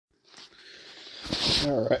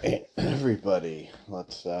All right, everybody,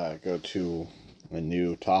 let's go to a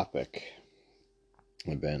new topic.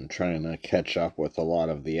 I've been trying to catch up with a lot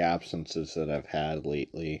of the absences that I've had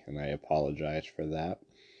lately, and I apologize for that.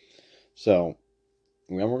 So,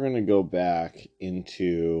 now we're going to go back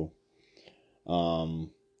into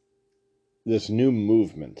this new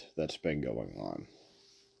movement that's been going on.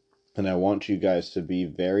 And I want you guys to be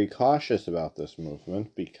very cautious about this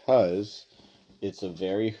movement because it's a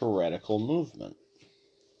very heretical movement.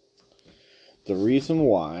 The reason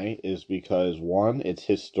why is because, one, it's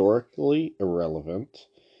historically irrelevant.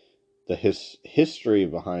 The history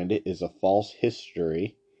behind it is a false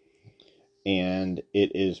history, and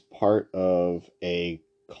it is part of a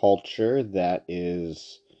culture that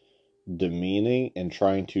is demeaning and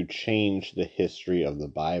trying to change the history of the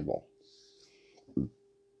Bible.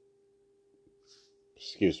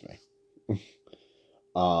 Excuse me.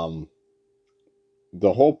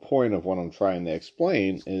 The whole point of what I'm trying to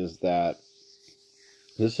explain is that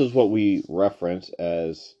this is what we reference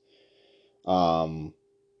as the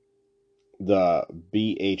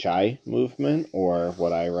BHI movement, or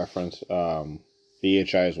what I reference,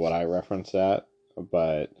 BHI is what I reference that,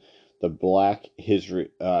 but the Black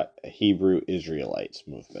Hebrew Israelites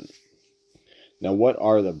movement. Now, what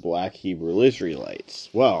are the Black Hebrew Israelites?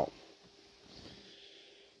 Well,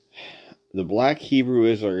 the Black Hebrew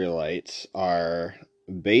Israelites are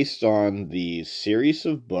based on the series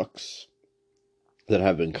of books that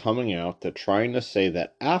have been coming out that trying to say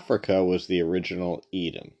that Africa was the original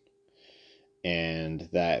Eden. And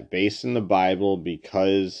that based in the Bible,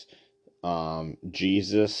 because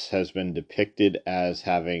Jesus has been depicted as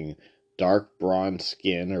having dark bronze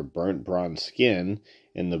skin or burnt bronze skin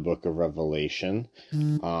in the book of Revelation,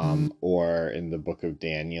 or in the book of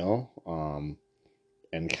Daniel,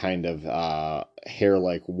 and kind of hair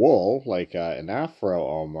like wool, like an afro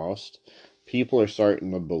almost, people are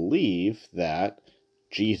starting to believe that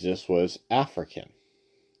Jesus was African.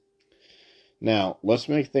 Now, let's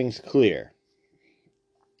make things clear.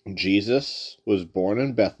 Jesus was born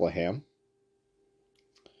in Bethlehem.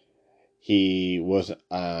 He was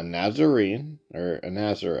a Nazarene, or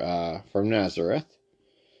from Nazareth.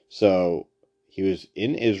 So he was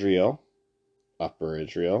in Israel, Upper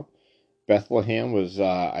Israel. Bethlehem was,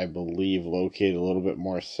 I believe, located a little bit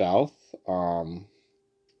more south,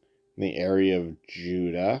 in the area of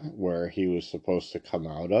Judah, where he was supposed to come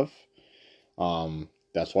out of.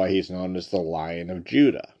 That's why he's known as the Lion of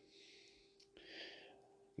Judah.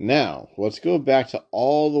 Now, let's go back to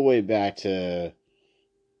all the way back to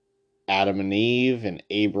Adam and Eve and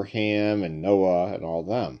Abraham and Noah and all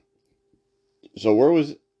them. So where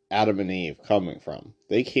was Adam and Eve coming from?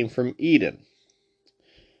 They came from Eden.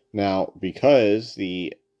 Now, because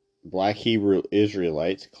the Black Hebrew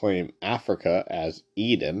Israelites claim Africa as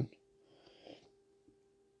Eden,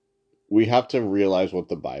 we have to realize what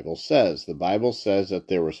the Bible says. The Bible says that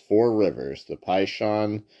there was 4 rivers, the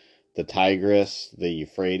Pishon, the Tigris, the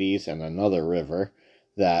Euphrates, and another river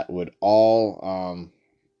that would all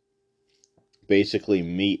basically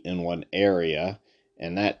meet in one area,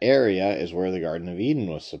 and that area is where the Garden of Eden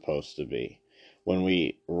was supposed to be. When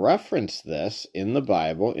we reference this in the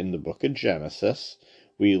Bible, in the book of Genesis,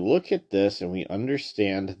 we look at this and we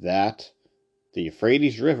understand that the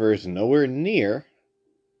Euphrates River is nowhere near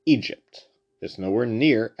Egypt. It's nowhere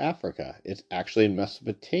near Africa. It's actually in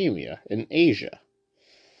Mesopotamia, in Asia.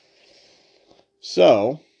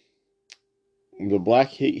 So, the Black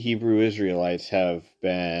Hebrew Israelites have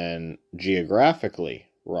been geographically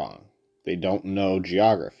wrong. They don't know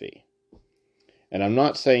geography. And I'm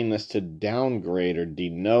not saying this to downgrade or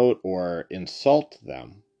denote or insult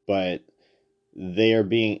them, but they are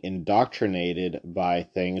being indoctrinated by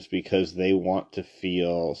things because they want to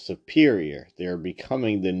feel superior. They're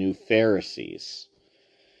becoming the new Pharisees.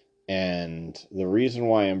 And the reason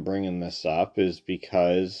why I'm bringing this up is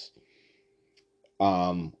because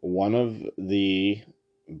one of the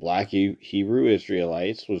Black Hebrew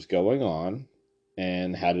Israelites was going on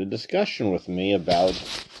and had a discussion with me about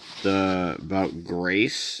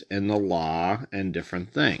grace and the law and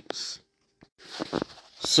different things.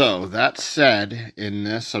 So, that said, in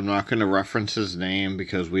this, I'm not going to reference his name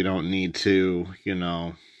because we don't need to,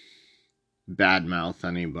 badmouth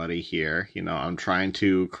anybody here. I'm trying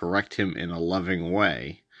to correct him in a loving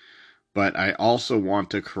way. But I also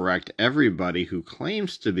want to correct everybody who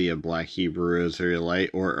claims to be a Black Hebrew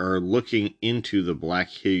Israelite or are looking into the Black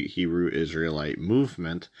Hebrew Israelite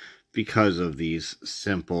movement because of these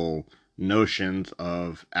simple notions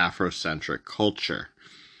of Afrocentric culture.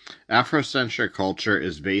 Afrocentric culture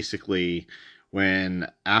is basically when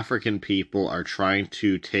African people are trying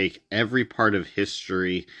to take every part of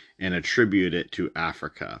history and attribute it to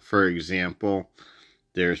Africa. For example,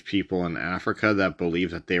 there's people in Africa that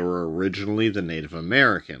believe that they were originally the Native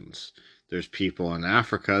Americans. There's people in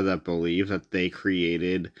Africa that believe that they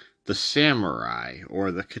created the samurai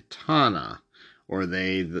or the katana, or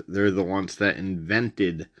they're the ones that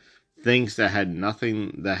invented things that had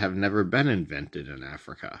nothing, that have never been invented in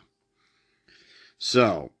Africa.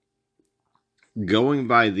 So, going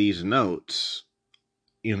by these notes,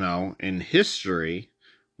 in history,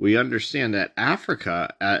 we understand that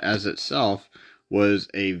Africa as itself was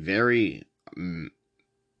a very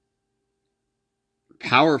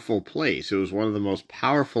powerful place. It was one of the most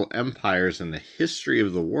powerful empires in the history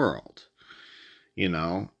of the world,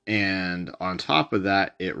 and on top of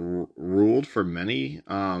that, it ruled for many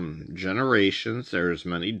generations. There's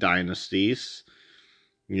many dynasties.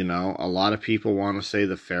 A lot of people want to say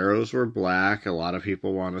the pharaohs were black. A lot of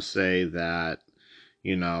people want to say that,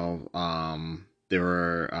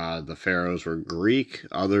 the pharaohs were Greek.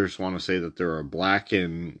 Others want to say that they were black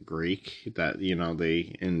and Greek, that,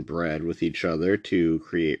 they inbred with each other to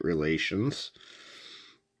create relations.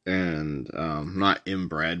 And, not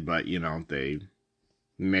inbred, but, they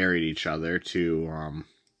married each other to,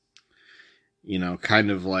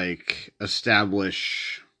 kind of like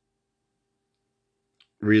establish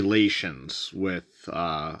relations with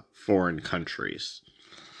foreign countries,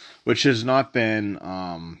 which has not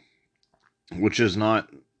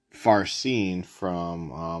far seen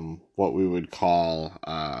from what we would call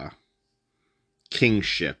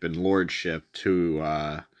kingship and lordship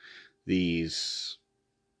to these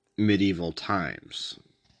medieval times.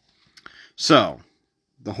 So,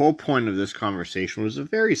 the whole point of this conversation was a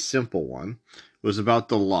very simple one. It was about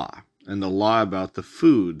the law, and the law about the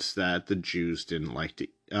foods that the Jews didn't like to,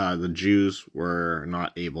 the Jews were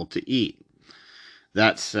not able to eat.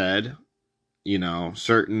 That said,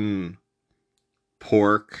 certain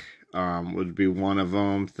pork would be one of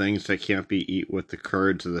them. Things that can't be eat with the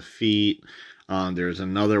curds of the feet. There's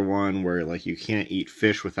another one where, like, you can't eat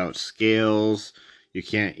fish without scales. You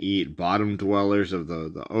can't eat bottom dwellers of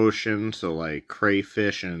the ocean, so like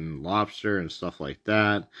crayfish and lobster and stuff like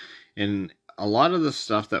that. And a lot of the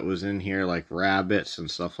stuff that was in here, like rabbits and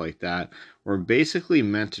stuff like that, were basically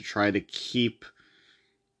meant to try to keep,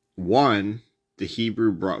 one, the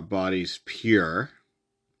Hebrew bodies pure,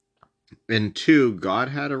 and two, God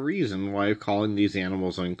had a reason why calling these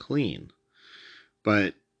animals unclean.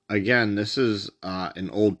 But again, this is an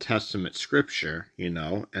Old Testament scripture,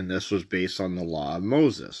 and this was based on the law of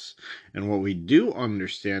Moses. And what we do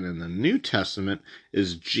understand in the New Testament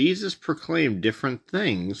is Jesus proclaimed different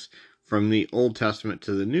things from the Old Testament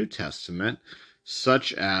to the New Testament,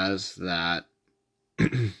 such as that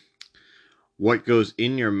what goes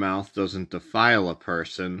in your mouth doesn't defile a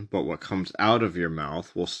person, but what comes out of your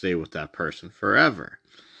mouth will stay with that person forever.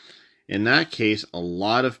 In that case, a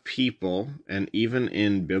lot of people, and even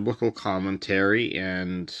in biblical commentary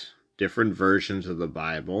and different versions of the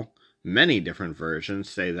Bible, many different versions,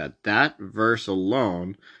 say that that verse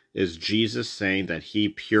alone is Jesus saying that he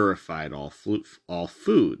purified all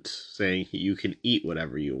foods, saying you can eat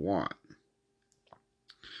whatever you want.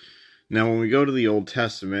 Now, when we go to the Old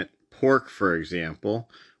Testament, pork, for example,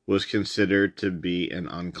 was considered to be an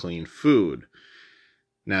unclean food.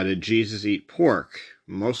 Now, did Jesus eat pork?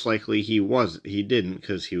 Most likely he didn't,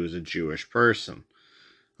 because he was a Jewish person.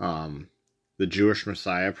 The Jewish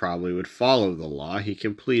Messiah probably would follow the law. He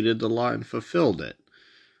completed the law and fulfilled it.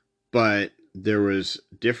 But there was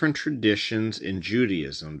different traditions in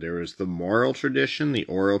Judaism. There was the moral tradition, the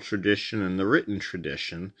oral tradition, and the written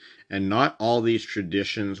tradition. And not all these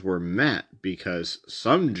traditions were met, because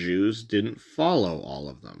some Jews didn't follow all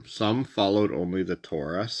of them. Some followed only the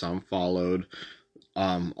Torah. Some followed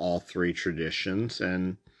all three traditions,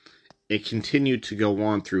 and it continued to go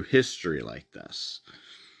on through history like this.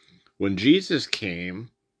 When Jesus came,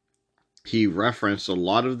 he referenced a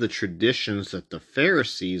lot of the traditions that the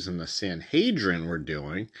Pharisees and the Sanhedrin were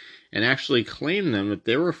doing, and actually claimed them that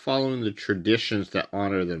they were following the traditions that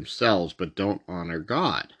honor themselves but don't honor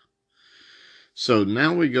God. So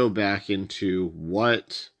now we go back into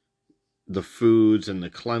what the foods and the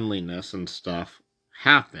cleanliness and stuff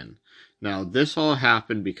happen. Now, this all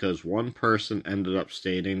happened because one person ended up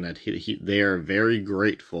stating that they are very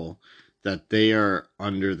grateful that they are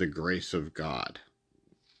under the grace of God.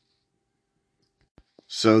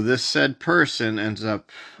 So this said person ends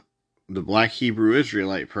up, the black Hebrew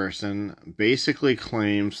Israelite person, basically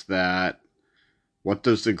claims that what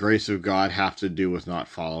does the grace of God have to do with not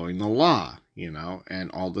following the law,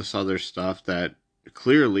 and all this other stuff that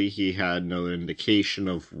clearly he had no indication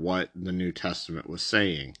of what the New Testament was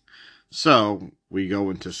saying. So we go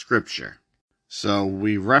into Scripture. So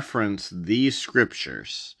we reference these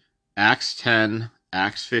scriptures: Acts 10,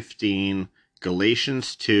 Acts 15,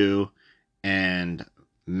 Galatians 2, and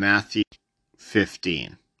Matthew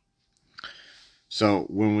 15. So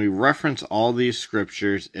when we reference all these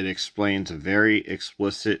scriptures, it explains a very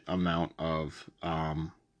explicit amount of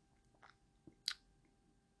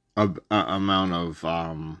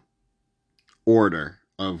order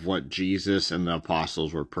of what Jesus and the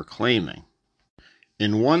apostles were proclaiming.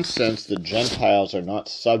 In one sense, the Gentiles are not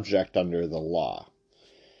subject under the law.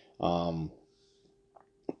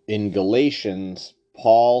 In Galatians,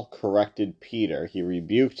 Paul corrected Peter. He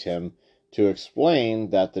rebuked him to explain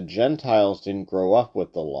that the Gentiles didn't grow up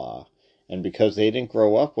with the law. And because they didn't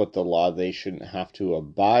grow up with the law, they shouldn't have to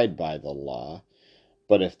abide by the law.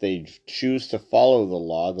 But if they choose to follow the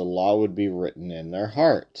law would be written in their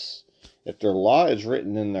hearts. If their law is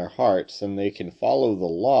written in their hearts, then they can follow the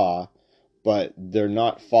law, but they're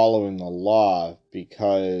not following the law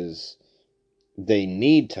because they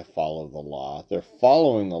need to follow the law. They're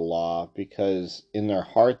following the law because in their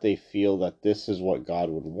heart they feel that this is what God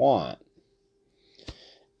would want.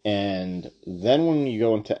 And then when you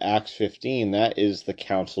go into Acts 15, that is the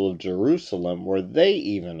Council of Jerusalem, where they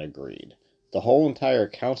even agreed. The whole entire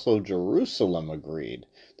Council of Jerusalem agreed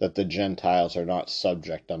that the Gentiles are not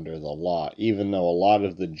subject under the law, even though a lot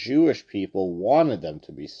of the Jewish people wanted them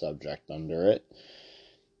to be subject under it.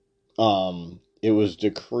 It was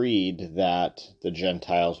decreed that the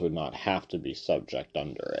Gentiles would not have to be subject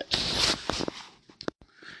under it.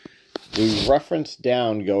 We reference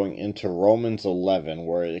down going into Romans 11,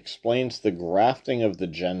 where it explains the grafting of the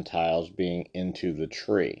Gentiles being into the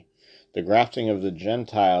tree. The grafting of the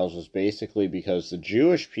Gentiles was basically because the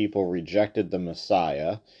Jewish people rejected the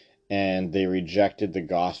Messiah, and they rejected the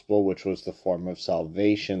gospel, which was the form of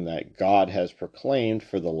salvation that God has proclaimed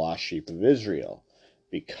for the lost sheep of Israel.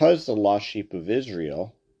 Because the lost sheep of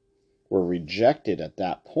Israel were rejected at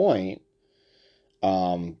that point,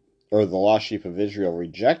 or the lost sheep of Israel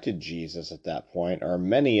rejected Jesus at that point, or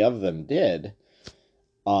many of them did,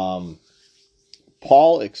 Paul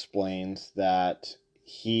explains that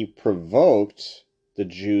he provoked the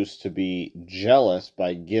Jews to be jealous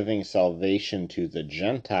by giving salvation to the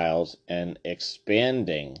Gentiles and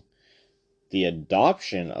expanding the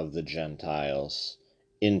adoption of the Gentiles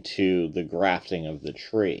into the grafting of the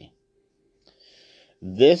tree.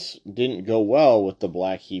 This didn't go well with the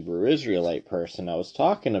black Hebrew Israelite person I was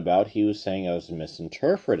talking about. He was saying I was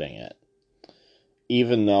misinterpreting it,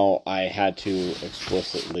 even though I had to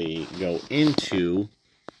explicitly go into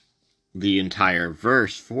the entire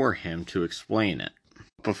verse for him to explain it.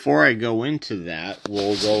 Before I go into that,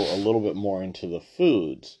 we'll go a little bit more into the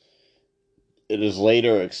foods. It is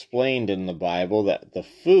later explained in the Bible that the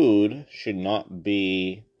food should not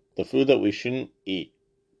be, the food that we shouldn't eat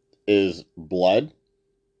is blood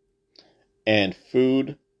and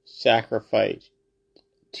food sacrificed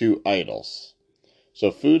to idols.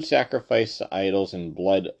 So food sacrificed to idols and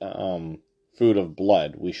blood, food of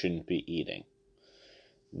blood, we shouldn't be eating.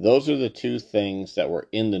 Those are the two things that were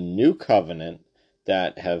in the new covenant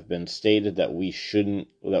that have been stated that we should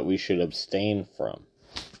abstain from.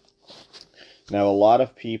 Now, a lot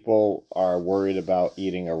of people are worried about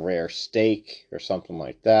eating a rare steak or something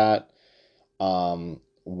like that.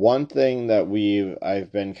 One thing that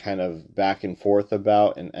I've been kind of back and forth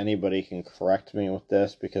about, and anybody can correct me with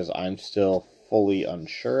this because I'm still fully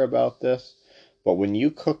unsure about this, but when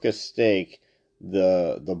you cook a steak,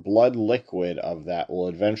 the blood liquid of that will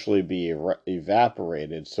eventually be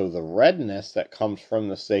evaporated, so the redness that comes from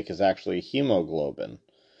the steak is actually hemoglobin.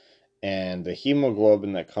 And the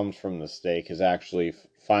hemoglobin that comes from the steak is actually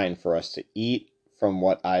fine for us to eat, from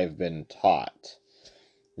what I've been taught.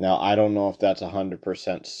 Now, I don't know if that's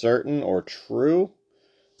 100% certain or true,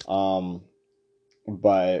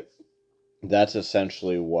 but that's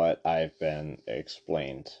essentially what I've been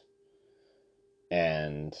explained.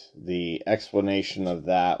 And the explanation of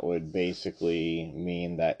that would basically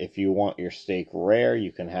mean that if you want your steak rare,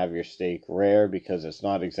 you can have your steak rare because it's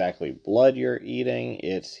not exactly blood you're eating,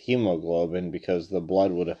 it's hemoglobin because the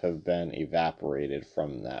blood would have been evaporated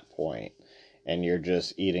from that point. And you're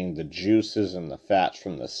just eating the juices and the fats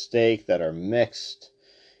from the steak that are mixed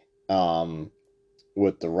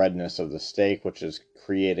with the redness of the steak, which is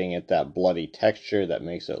creating it that bloody texture that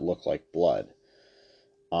makes it look like blood.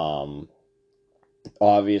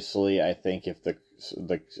 Obviously, I think if the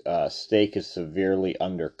steak is severely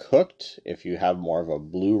undercooked. If you have more of a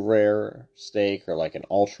blue rare steak or like an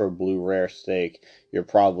ultra blue rare steak, you're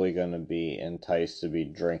probably going to be enticed to be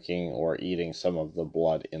drinking or eating some of the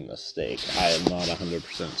blood in the steak. I am not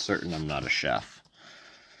 100% certain. I'm not a chef.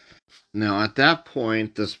 Now, at that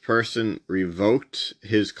point, this person revoked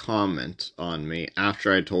his comment on me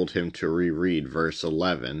after I told him to reread verse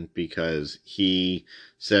 11 because he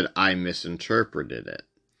said I misinterpreted it.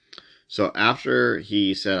 So after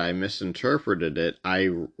he said I misinterpreted it, I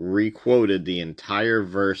requoted the entire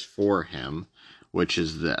verse for him, which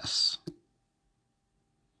is this.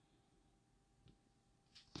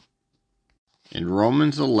 In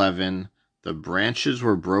Romans 11, the branches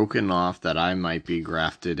were broken off that I might be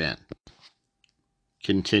grafted in.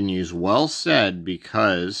 Continues, well said,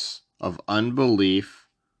 because of unbelief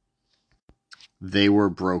they were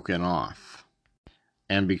broken off.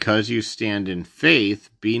 And because you stand in faith,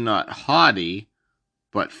 be not haughty,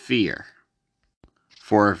 but fear.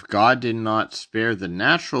 For if God did not spare the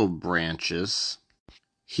natural branches,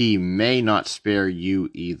 he may not spare you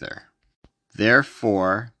either.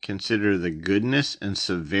 Therefore, consider the goodness and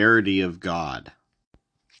severity of God.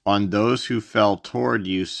 On those who fell toward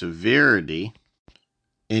you, severity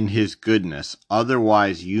in his goodness,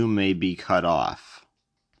 otherwise you may be cut off.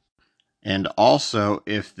 And also,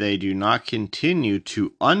 if they do not continue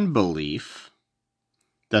to unbelief,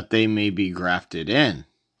 that they may be grafted in.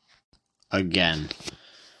 Again,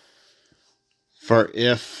 for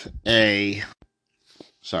if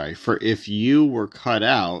you were cut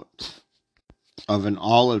out of an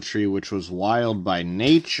olive tree which was wild by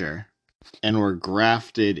nature, and were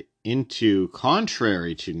grafted into,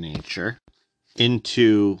 contrary to nature,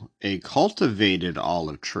 into a cultivated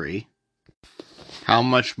olive tree, how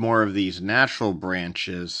much more of these natural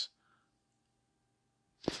branches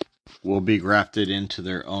will be grafted into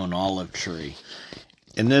their own olive tree?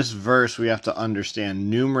 In this verse, we have to understand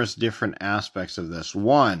numerous different aspects of this.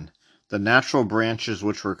 One, the natural branches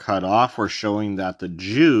which were cut off were showing that the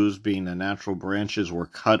Jews, being the natural branches, were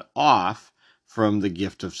cut off from the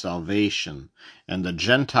gift of salvation, and the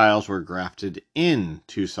Gentiles were grafted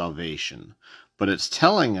into salvation. But it's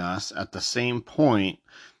telling us at the same point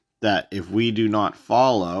that if we do not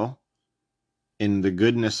follow in the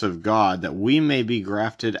goodness of God, that we may be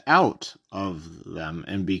grafted out of them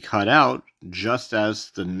and be cut out just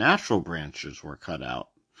as the natural branches were cut out.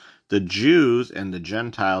 The Jews and the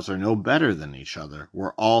Gentiles are no better than each other.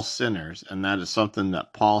 We're all sinners, and that is something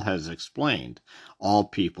that Paul has explained. All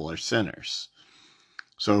people are sinners.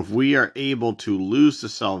 So if we are able to lose the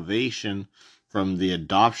salvation from the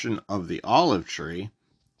adoption of the olive tree,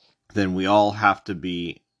 then we all have to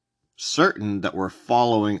be certain that we're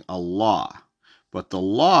following a law. But the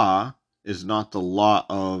law is not the law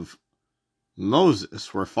of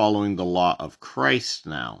Moses. We're following the law of Christ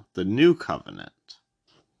now, the new covenant.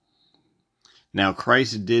 Now,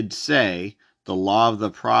 Christ did say, the law of the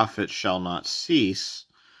prophets shall not cease.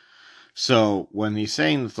 So when he's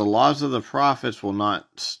saying that the laws of the prophets will not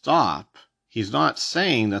stop, he's not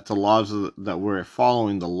saying that that we're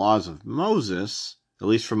following the laws of Moses, at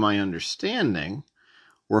least from my understanding.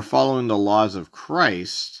 We're following the laws of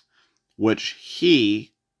Christ, which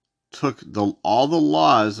he took all the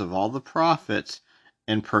laws of all the prophets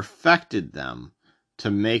and perfected them to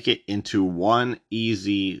make it into one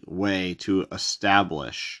easy way to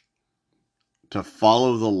establish, to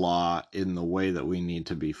follow the law in the way that we need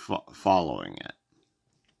to be following it.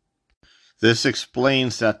 This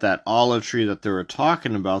explains that olive tree that they were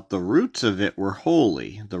talking about, the roots of it were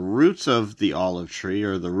holy. The roots of the olive tree,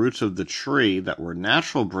 or the roots of the tree that were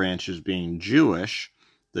natural branches being Jewish,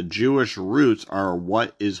 the Jewish roots are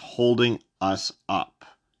what is holding us up.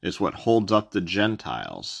 It's what holds up the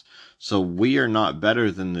Gentiles. So we are not better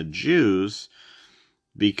than the Jews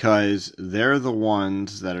because they're the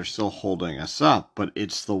ones that are still holding us up. But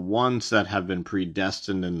it's the ones that have been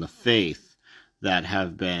predestined in the faith that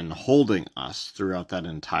have been holding us throughout that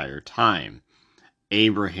entire time.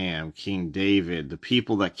 Abraham, King David, the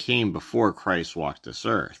people that came before Christ walked this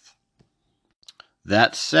earth.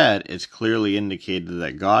 That said, it's clearly indicated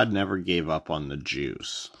that God never gave up on the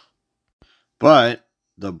Jews. But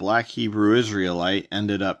the black Hebrew Israelite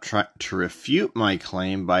ended up trying to refute my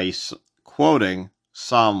claim by quoting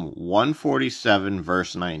Psalm 147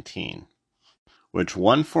 verse 19, which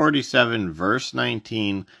 147 verse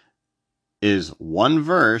 19 is one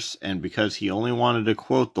verse, and because he only wanted to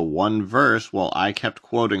quote the one verse while I kept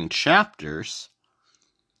quoting chapters,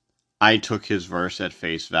 I took his verse at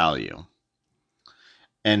face value.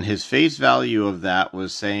 And his face value of that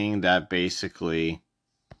was saying that basically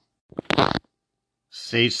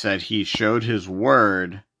states that he showed his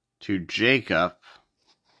word to Jacob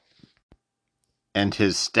and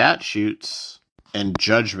his statutes and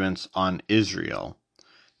judgments on Israel.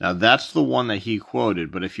 Now that's the one that he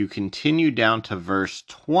quoted, but if you continue down to verse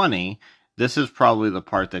 20, this is probably the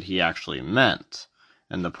part that he actually meant.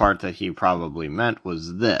 And the part that he probably meant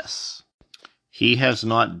was this: he has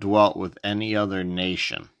not dwelt with any other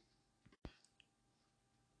nation,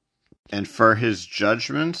 and for his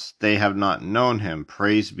judgments they have not known him.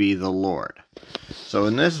 Praise be the Lord. So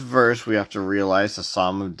in this verse, we have to realize the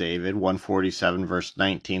Psalm of David, 147, verse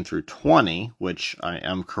 19 through 20, which I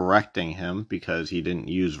am correcting him because he didn't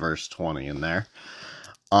use verse 20 in there.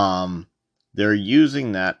 They're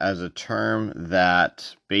using that as a term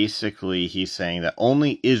that basically he's saying that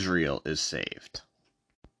only Israel is saved,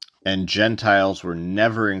 and Gentiles were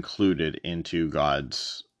never included into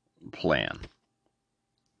God's plan.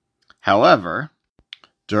 However,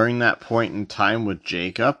 during that point in time with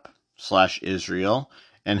Jacob/Israel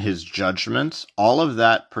and his judgments, all of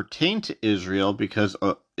that pertained to Israel because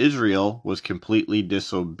Israel was completely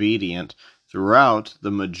disobedient throughout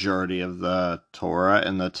the majority of the Torah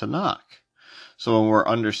and the Tanakh. So when we're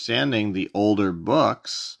understanding the older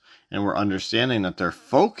books and we're understanding that they're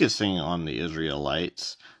focusing on the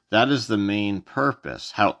Israelites, that is the main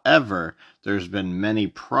purpose. However, there's been many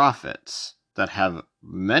prophets that have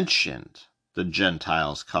mentioned the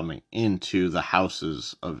Gentiles coming into the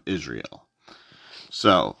houses of Israel.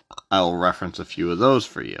 So I'll reference a few of those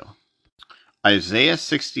for you. Isaiah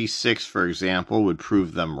 66, for example, would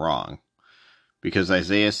prove them wrong, because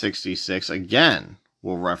Isaiah 66, again,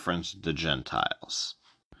 will reference the Gentiles.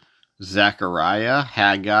 Zechariah,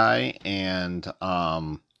 Haggai, and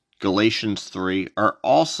Galatians 3 are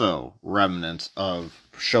also remnants of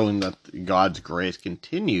showing that God's grace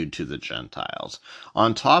continued to the Gentiles.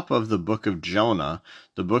 On top of the book of Jonah,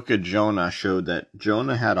 the book of Jonah showed that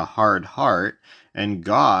Jonah had a hard heart, and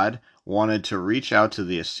God wanted to reach out to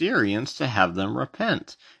the Assyrians to have them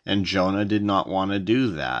repent, and Jonah did not want to do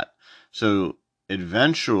that. So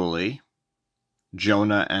eventually,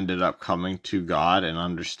 Jonah ended up coming to God and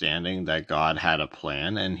understanding that God had a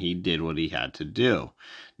plan, and he did what he had to do.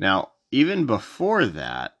 Now, even before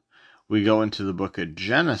that, we go into the book of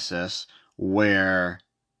Genesis, where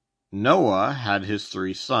Noah had his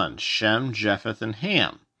 3 sons, Shem, Japheth, and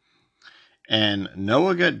Ham. And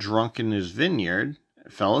Noah got drunk in his vineyard,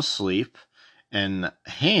 fell asleep, and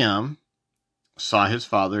Ham saw his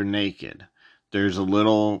father naked. There's a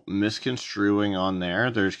little misconstruing on there.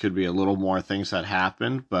 There could be a little more things that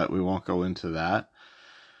happened, but we won't go into that.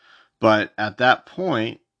 But at that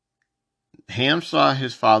point, Ham saw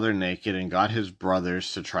his father naked and got his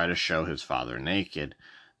brothers to try to show his father naked.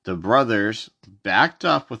 The brothers backed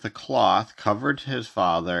up with a cloth, covered his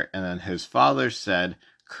father, and then his father said,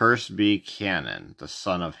 "Cursed be Canaan, the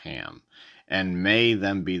son of Ham, and may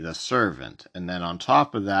them be the servant." And then on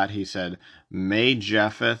top of that, he said, "May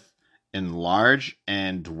Japheth enlarge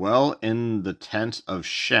and dwell in the tents of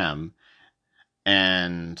Shem."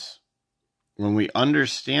 And when we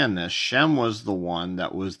understand this, Shem was the one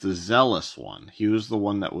that was the zealous one. He was the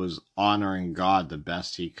one that was honoring God the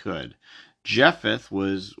best he could. Japheth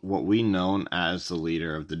was what we know as the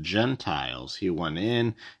leader of the Gentiles. He went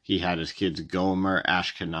in, he had his kids Gomer,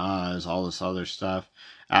 Ashkenaz, all this other stuff.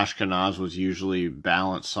 Ashkenaz was usually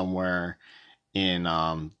balanced somewhere in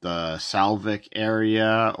the Salvic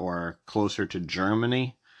area or closer to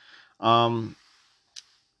Germany.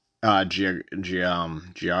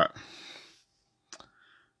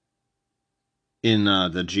 In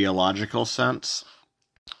the geological sense.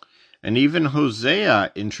 And even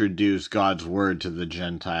Hosea introduced God's word to the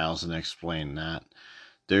Gentiles and explained that.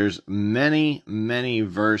 There's many, many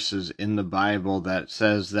verses in the Bible that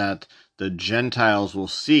says that the Gentiles will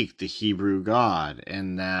seek the Hebrew God,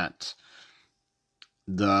 and that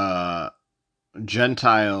the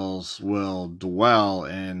Gentiles will dwell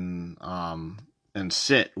in and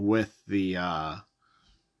sit with the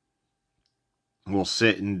will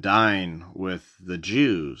sit and dine with the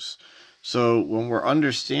Jews. So when we're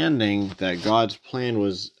understanding that God's plan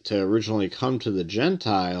was to originally come to the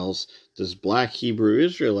Gentiles, this black Hebrew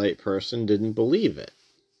Israelite person didn't believe it.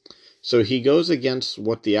 So he goes against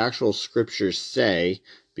what the actual scriptures say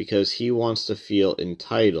because he wants to feel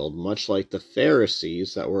entitled, much like the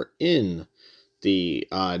Pharisees that were in the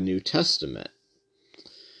New Testament.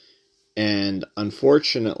 And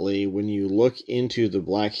unfortunately, when you look into the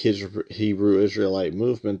black Hebrew Israelite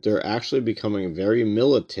movement, they're actually becoming very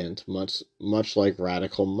militant, much like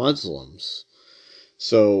radical Muslims.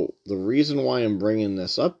 So the reason why I'm bringing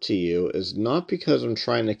this up to you is not because I'm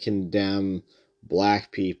trying to condemn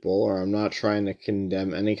black people, or I'm not trying to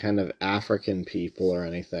condemn any kind of African people or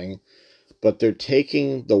anything, but they're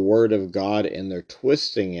taking the word of God and they're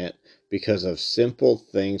twisting it because of simple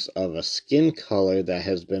things of a skin color that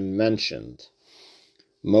has been mentioned.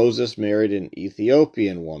 Moses married an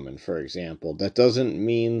Ethiopian woman, for example. That doesn't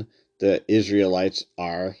mean the Israelites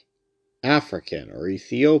are African or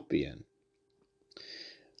Ethiopian.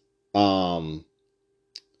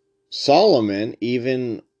 Solomon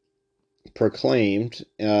even proclaimed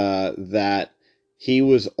that he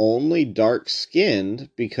was only dark-skinned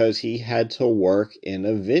because he had to work in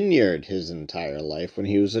a vineyard his entire life when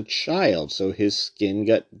he was a child, so his skin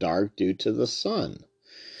got dark due to the sun.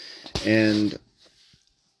 And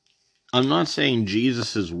I'm not saying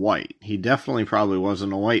Jesus is white. He definitely probably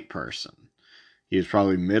wasn't a white person. He was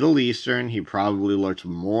probably Middle Eastern. He probably looked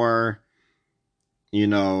more,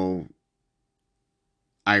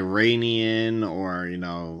 Iranian or,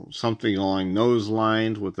 something along those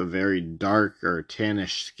lines with a very dark or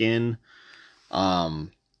tannish skin.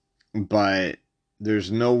 But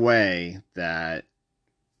there's no way that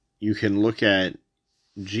you can look at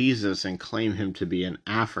Jesus and claim him to be an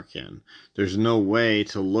African. There's no way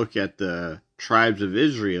to look at the tribes of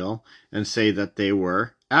Israel and say that they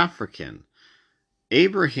were African.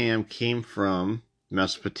 Abraham came from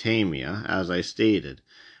Mesopotamia, as I stated.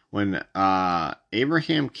 When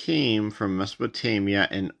Abraham came from Mesopotamia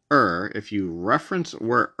in if you reference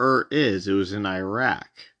where is, it was in Iraq,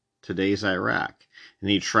 today's Iraq. And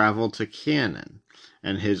he traveled to Canaan,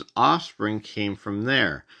 and his offspring came from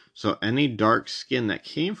there. So any dark skin that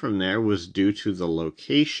came from there was due to the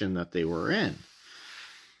location that they were in.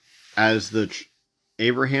 As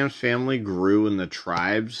Abraham's family grew and the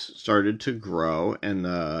tribes started to grow and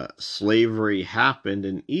the slavery happened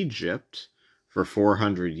in Egypt for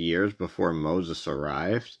 400 years before Moses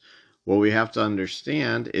arrived, what we have to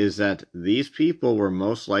understand is that these people were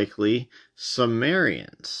most likely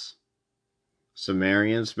Sumerians.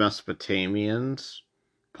 Sumerians, Mesopotamians,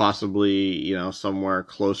 possibly, somewhere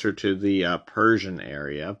closer to the Persian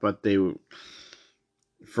area, but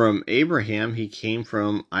from Abraham, he came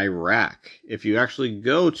from Iraq. If you actually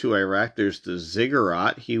go to Iraq, there's the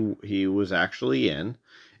ziggurat he was actually in,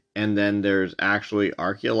 and then there's actually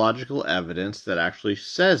archaeological evidence that actually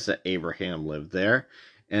says that Abraham lived there,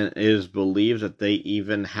 and it is believed that they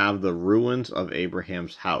even have the ruins of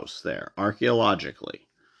Abraham's house there, archaeologically.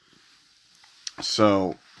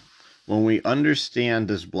 So, when we understand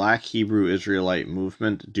this Black Hebrew Israelite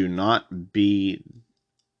movement, do not be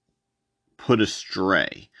put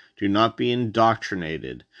astray. Do not be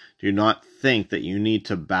indoctrinated. Do not think that you need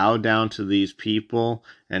to bow down to these people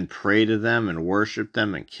and pray to them and worship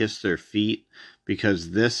them and kiss their feet,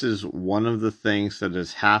 because this is one of the things that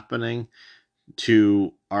is happening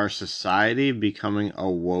to our society becoming a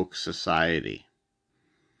woke society.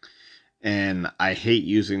 And I hate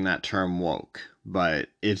using that term woke, but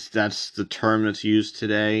that's the term that's used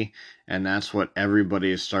today, and that's what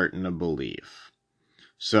everybody is starting to believe.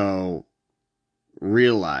 So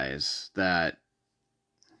realize that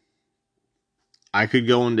I could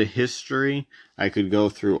go into history. I could go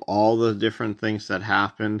through all the different things that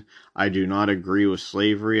happened. I do not agree with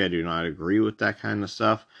slavery. I do not agree with that kind of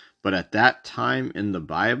stuff. But at that time in the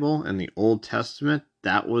Bible, in the Old Testament,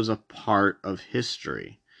 that was a part of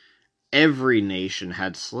history. Every nation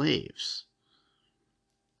had slaves.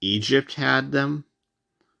 Egypt had them.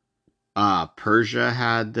 Persia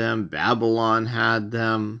had them. Babylon had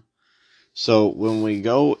them. So when we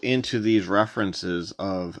go into these references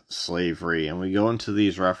of slavery and we go into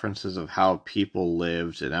these references of how people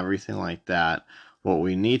lived and everything like that, what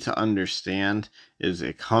we need to understand is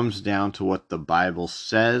it comes down to what the Bible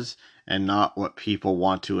says and not what people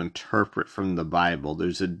want to interpret from the Bible.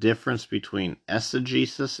 There's a difference between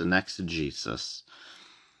eisegesis and exegesis.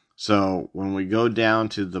 So when we go down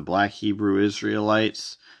to the Black Hebrew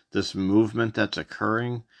Israelites, this movement that's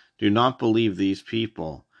occurring, do not believe these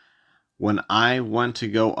people. When I went to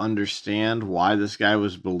go understand why this guy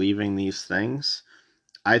was believing these things,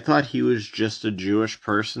 I thought he was just a Jewish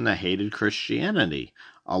person that hated Christianity.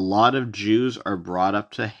 A lot of Jews are brought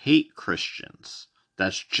up to hate Christians.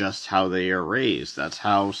 That's just how they are raised. That's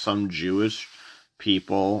how some Jewish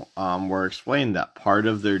people were explained, that part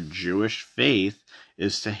of their Jewish faith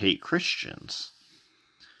is to hate Christians.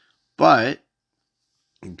 But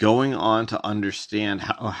going on to understand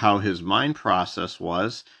how his mind process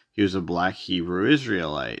was, he was a Black Hebrew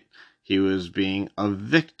Israelite. He was being a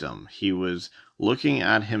victim. He was looking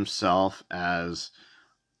at himself as,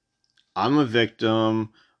 I'm a victim,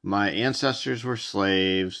 my ancestors were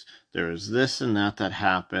slaves, there was this and that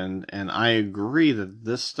happened, and I agree that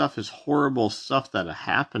this stuff is horrible stuff that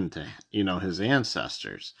happened to, his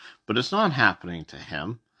ancestors. But it's not happening to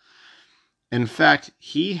him. In fact,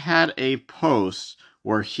 he had a post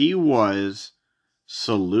where he was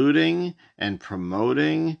saluting and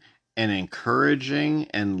promoting and encouraging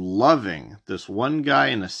and loving this one guy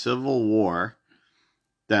in a civil war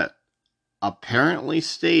that apparently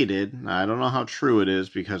stated, I don't know how true it is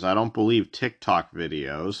because I don't believe TikTok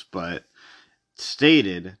videos, but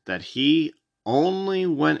stated that he only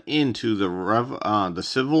went into the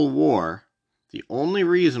Civil War. The only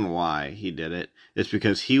reason why he did it is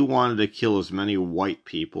because he wanted to kill as many white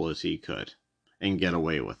people as he could and get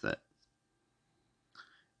away with it.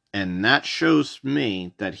 And that shows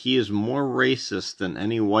me that he is more racist than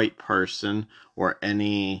any white person or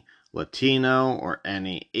any Latino or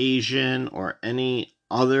any Asian or any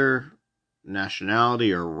other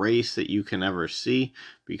nationality or race that you can ever see,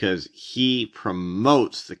 because he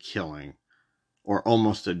promotes the killing or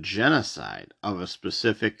almost a genocide of a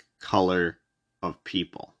specific color of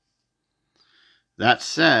people. That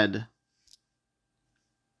said,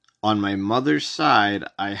 on my mother's side,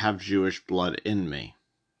 I have Jewish blood in me.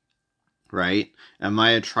 Right? Am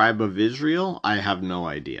I a tribe of Israel? I have no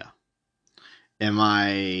idea. Am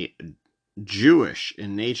I Jewish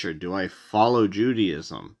in nature? Do I follow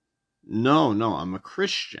Judaism? No, I'm a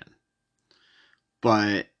Christian.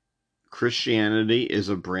 But Christianity is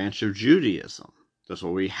a branch of Judaism. That's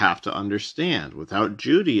what we have to understand. Without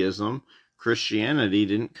Judaism, Christianity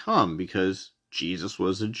didn't come because Jesus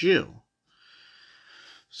was a Jew.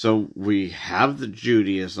 So we have the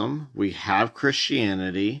Judaism, we have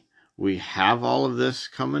Christianity, we have all of this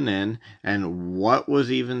coming in, and what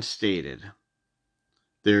was even stated?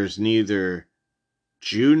 There's neither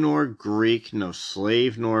Jew nor Greek, no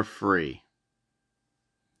slave nor free,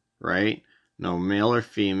 right? No male or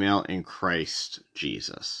female in Christ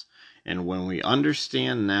Jesus. And when we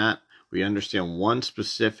understand that, we understand one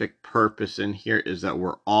specific purpose in here is that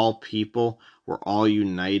we're all people, we're all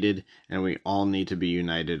united, and we all need to be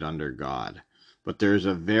united under God. But there's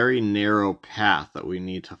a very narrow path that we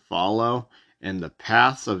need to follow, and the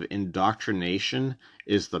path of indoctrination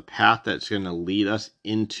is the path that's going to lead us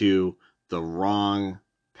into the wrong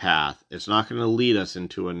path. It's not going to lead us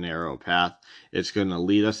into a narrow path. It's going to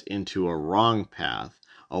lead us into a wrong path,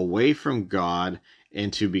 away from God,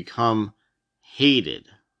 and to become hated,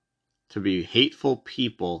 to be hateful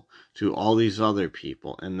people to all these other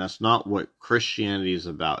people. And that's not what Christianity is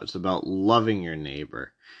about. It's about loving your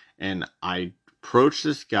neighbor. And I approached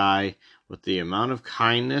this guy with the amount of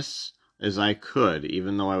kindness as I could.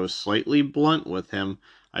 Even though I was slightly blunt with him,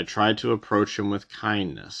 I tried to approach him with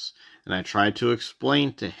kindness. And I tried to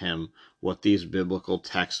explain to him what these biblical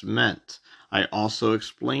texts meant. I also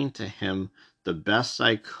explained to him the best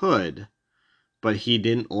I could, but he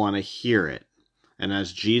didn't want to hear it. And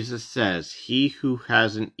as Jesus says, he who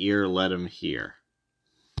has an ear, let him hear.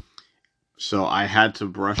 So I had to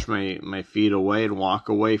brush my feet away and walk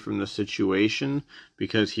away from the situation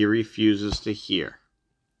because he refuses to hear.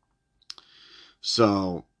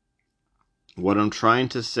 So what I'm trying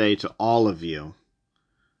to say to all of you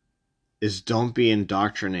is don't be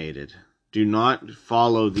indoctrinated. Do not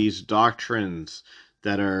follow these doctrines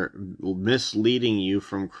that are misleading you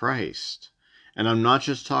from Christ. And I'm not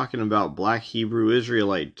just talking about black Hebrew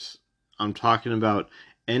Israelites. I'm talking about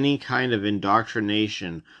any kind of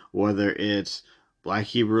indoctrination, whether it's black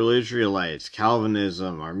Hebrew Israelites,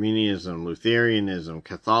 Calvinism, Arminianism, Lutheranism,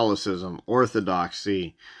 Catholicism,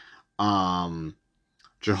 Orthodoxy,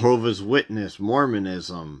 Jehovah's Witness,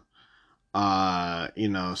 Mormonism,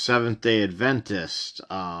 Seventh-day Adventist,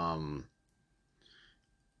 going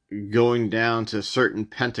down to certain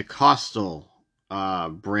Pentecostal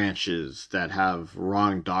branches that have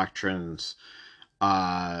wrong doctrines.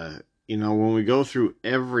 When we go through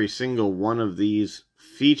every single one of these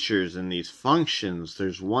features and these functions,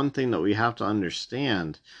 there's one thing that we have to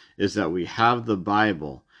understand is that we have the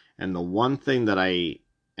Bible. And the one thing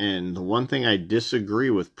I disagree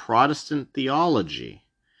with Protestant theology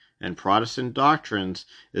and Protestant doctrines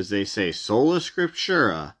is they say sola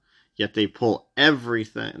scriptura, yet they pull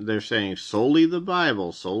everything. They're saying solely the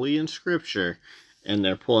Bible, solely in Scripture, and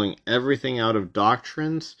they're pulling everything out of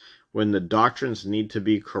doctrines when the doctrines need to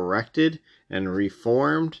be corrected and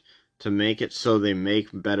reformed to make it so they make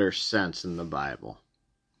better sense in the Bible.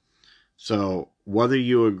 So whether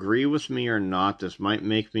you agree with me or not, this might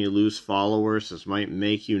make me lose followers. This might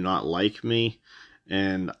make you not like me.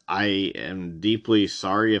 And I am deeply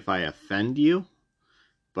sorry if I offend you.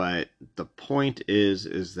 But the point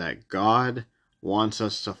is that God wants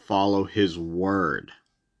us to follow His Word.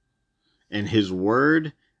 And His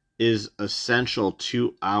Word is essential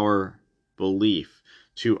to our belief,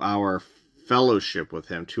 to our fellowship with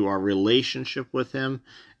Him, to our relationship with Him,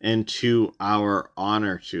 and to our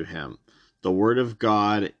honor to Him. The Word of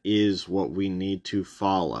God is what we need to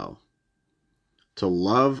follow To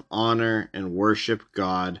love, honor, and worship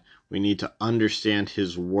God, we need to understand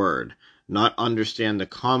His Word, not understand the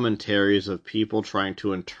commentaries of people trying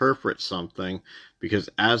to interpret something, because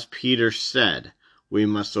as Peter said, we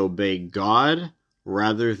must obey God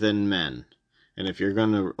rather than men. And if you're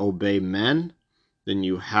going to obey men, then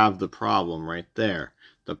you have the problem right there.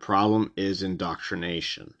 The problem is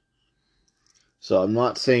indoctrination. So I'm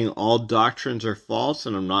not saying all doctrines are false,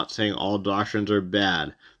 and I'm not saying all doctrines are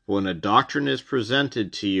bad. But when a doctrine is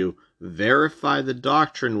presented to you, verify the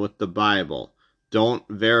doctrine with the Bible. Don't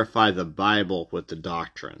verify the Bible with the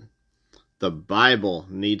doctrine. The Bible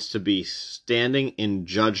needs to be standing in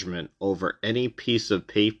judgment over any piece of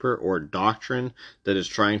paper or doctrine that is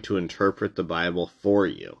trying to interpret the Bible for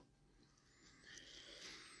you.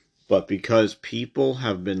 But because people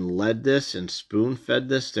have been led this and spoon-fed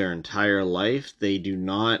this their entire life, they do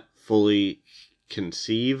not fully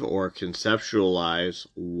conceive or conceptualize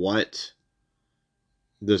what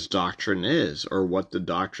this doctrine is, or what the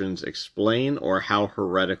doctrines explain, or how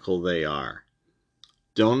heretical they are.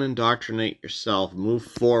 Don't indoctrinate yourself. Move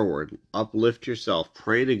forward. Uplift yourself.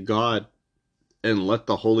 Pray to God and let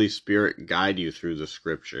the Holy Spirit guide you through the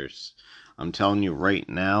scriptures. I'm telling you right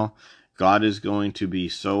now, God is going to be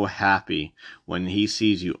so happy when He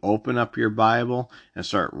sees you open up your Bible and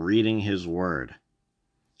start reading His Word.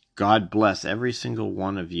 God bless every single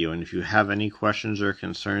one of you. And if you have any questions or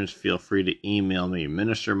concerns, feel free to email me,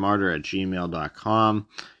 ministermartyr@gmail.com.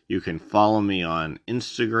 You can follow me on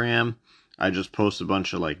Instagram. I just post a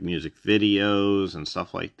bunch of music videos and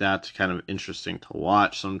stuff like that. It's kind of interesting to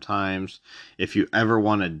watch sometimes. If you ever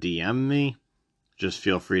want to DM me, just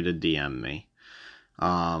feel free to DM me.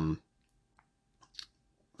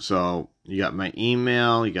 So you got my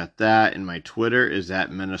email, you got that, and my Twitter is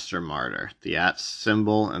 @ministermartyr. The @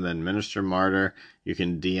 symbol and then Minister Martyr. You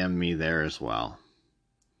can DM me there as well.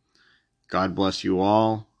 God bless you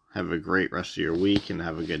all. Have a great rest of your week and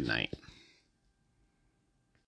have a good night.